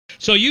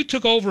So you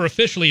took over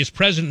officially as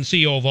president and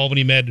CEO of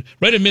Albany Med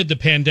right amid the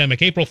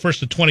pandemic, April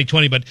 1st of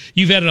 2020, but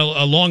you've had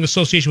a long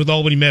association with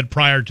Albany Med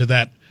prior to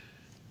that.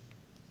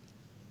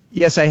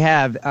 Yes, I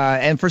have.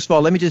 And first of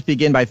all, let me just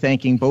begin by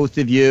thanking both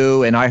of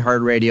you and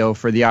iHeartRadio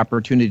for the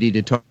opportunity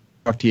to talk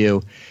to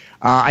you.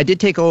 I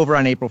did take over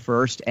on April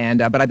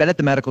 1st, but I've been at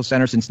the medical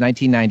center since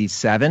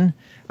 1997.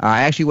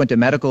 I actually went to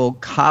medical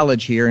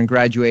college here and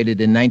graduated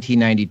in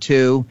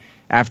 1992.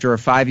 After a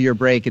 5-year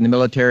break in the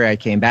military, I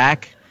came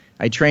back.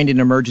 I trained in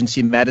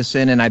emergency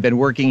medicine, and I've been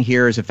working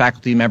here as a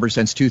faculty member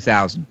since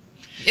 2000.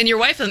 And your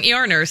wife's an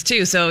ER nurse,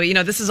 too, so,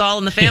 this is all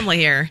in the family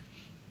here.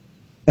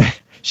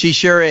 She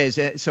sure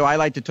is. So I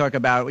like to talk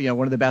about,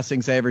 one of the best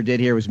things I ever did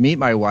here was meet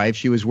my wife.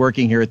 She was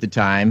working here at the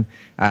time.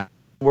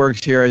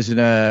 Works here as an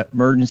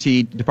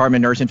emergency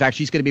department nurse. In fact,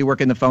 she's going to be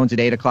working the phones at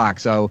 8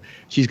 o'clock. So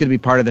she's going to be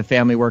part of the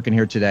family working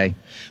here today.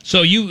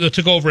 So you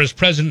took over as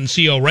president and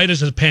CEO right as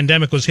the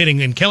pandemic was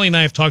hitting. And Kelly and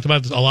I have talked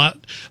about this a lot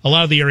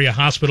of the area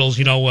hospitals.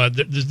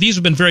 These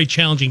have been very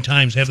challenging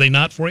times, have they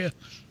not, for you?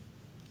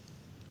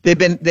 They've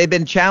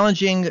been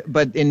challenging,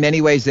 but in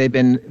many ways they've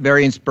been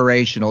very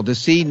inspirational to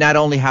see not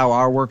only how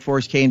our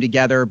workforce came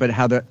together, but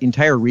how the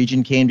entire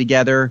region came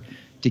together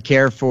to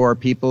care for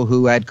people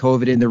who had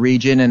COVID in the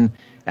region. And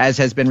as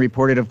has been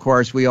reported, of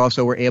course, we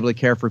also were able to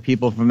care for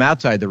people from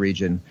outside the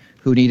region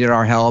who needed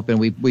our help, and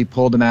we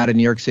pulled them out of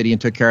New York City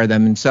and took care of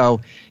them. And so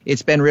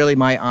it's been really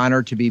my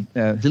honor to be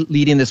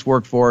leading this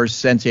workforce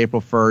since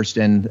April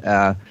 1st,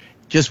 and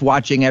just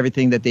watching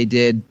everything that they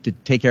did to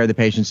take care of the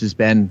patients has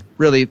been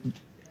really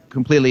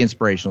completely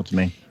inspirational to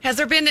me. Has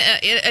there been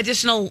an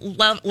additional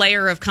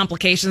layer of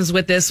complications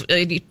with this,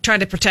 trying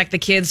to protect the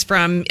kids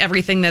from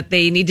everything that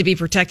they need to be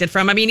protected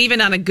from? I mean,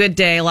 even on a good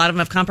day, a lot of them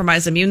have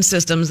compromised immune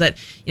systems that,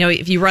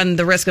 if you run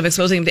the risk of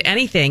exposing them to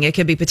anything, it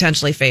could be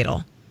potentially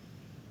fatal.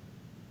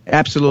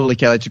 Absolutely,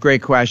 Kelly. It's a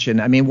great question.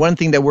 I mean, one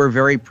thing that we're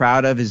very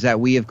proud of is that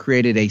we have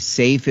created a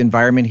safe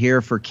environment here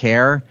for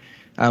care.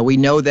 We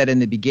know that in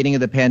the beginning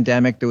of the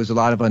pandemic, there was a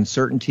lot of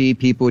uncertainty.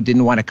 People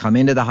didn't want to come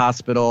into the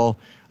hospital.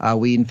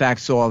 We, in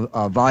fact,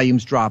 saw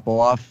volumes drop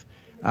off.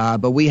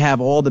 But we have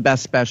all the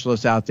best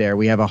specialists out there.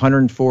 We have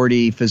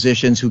 140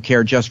 physicians who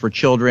care just for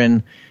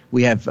children.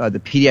 We have the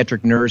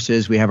pediatric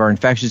nurses. We have our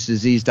infectious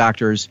disease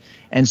doctors.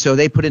 And so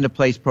they put into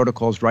place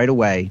protocols right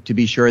away to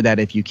be sure that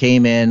if you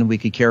came in, we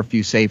could care for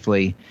you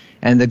safely.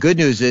 And the good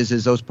news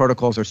is those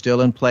protocols are still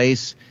in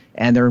place.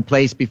 And they're in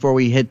place before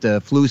we hit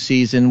the flu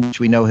season, which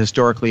we know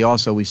historically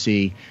also we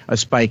see a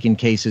spike in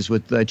cases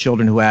with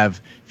children who have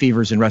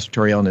fevers and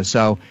respiratory illness.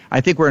 So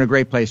I think we're in a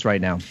great place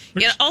right now.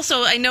 Yeah,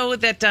 also, I know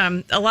that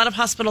a lot of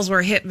hospitals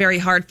were hit very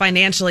hard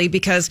financially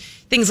because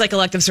things like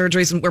elective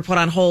surgeries were put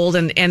on hold,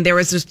 and there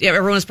was just,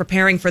 everyone was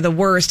preparing for the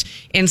worst.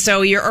 And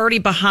so you're already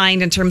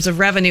behind in terms of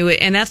revenue.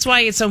 And that's why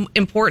it's so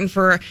important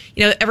for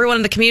everyone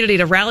in the community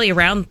to rally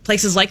around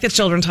places like the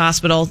Children's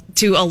Hospital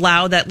to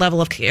allow that level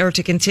of care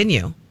to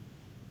continue.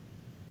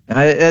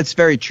 That's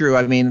very true.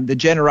 I mean, the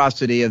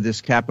generosity of this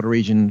capital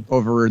region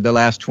over the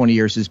last 20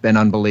 years has been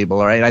unbelievable.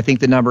 All right. I think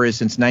the number is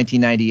since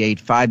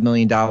 1998, $5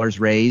 million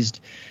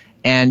raised.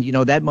 And,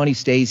 that money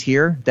stays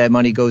here. That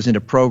money goes into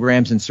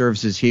programs and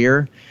services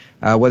here,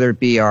 whether it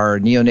be our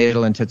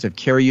neonatal intensive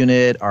care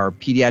unit, our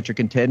pediatric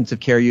intensive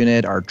care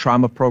unit, our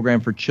trauma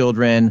program for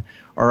children,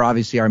 or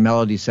obviously our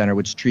Melody Center,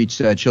 which treats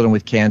children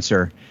with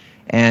cancer.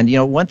 And,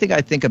 one thing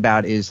I think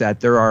about is that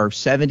there are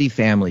 70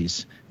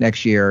 families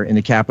next year in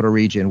the capital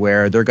region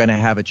where they're going to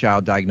have a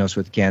child diagnosed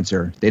with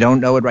cancer. They don't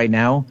know it right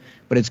now,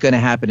 but it's going to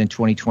happen in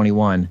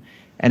 2021.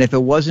 And if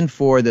it wasn't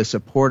for the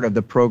support of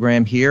the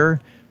program here,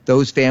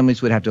 those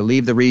families would have to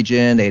leave the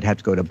region. They'd have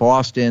to go to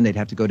Boston. They'd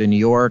have to go to New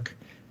York.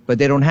 But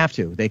they don't have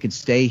to. They could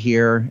stay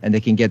here, and they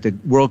can get the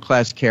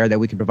world-class care that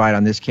we can provide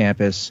on this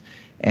campus.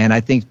 And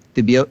I think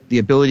the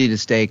ability to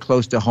stay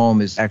close to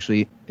home is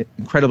actually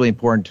incredibly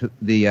important to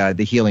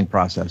the healing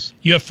process.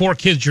 You have 4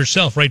 kids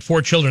yourself, right?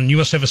 4 children. You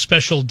must have a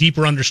special,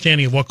 deeper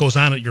understanding of what goes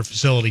on at your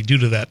facility due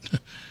to that.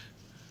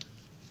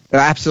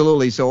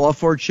 Absolutely. So all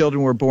 4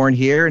 children were born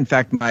here. In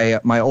fact,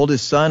 my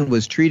oldest son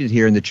was treated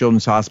here in the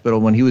Children's Hospital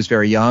when he was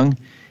very young.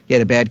 He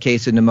had a bad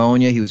case of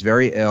pneumonia. He was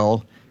very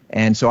ill.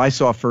 And so I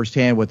saw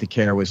firsthand what the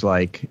care was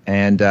like.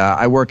 And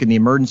I work in the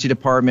emergency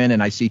department,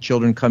 and I see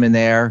children come in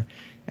there.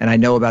 And I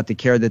know about the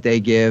care that they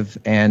give.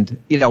 And,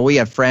 we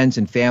have friends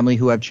and family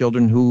who have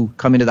children who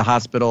come into the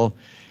hospital.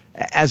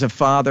 As a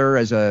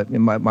father,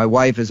 my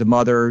wife, as a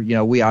mother,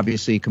 we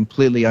obviously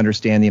completely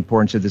understand the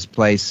importance of this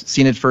place,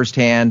 seen it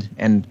firsthand.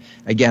 And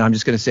again, I'm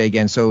just going to say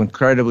again, so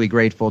incredibly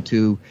grateful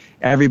to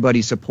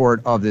everybody's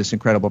support of this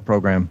incredible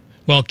program.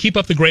 Well, keep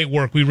up the great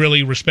work. We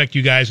really respect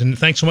you guys. And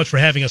thanks so much for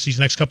having us these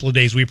next couple of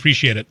days. We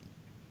appreciate it.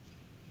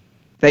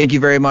 Thank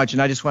you very much.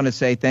 And I just want to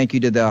say thank you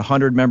to the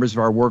 100 members of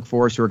our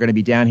workforce who are going to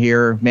be down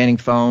here manning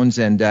phones,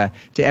 and to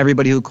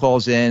everybody who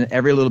calls in.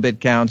 Every little bit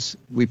counts.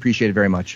 We appreciate it very much.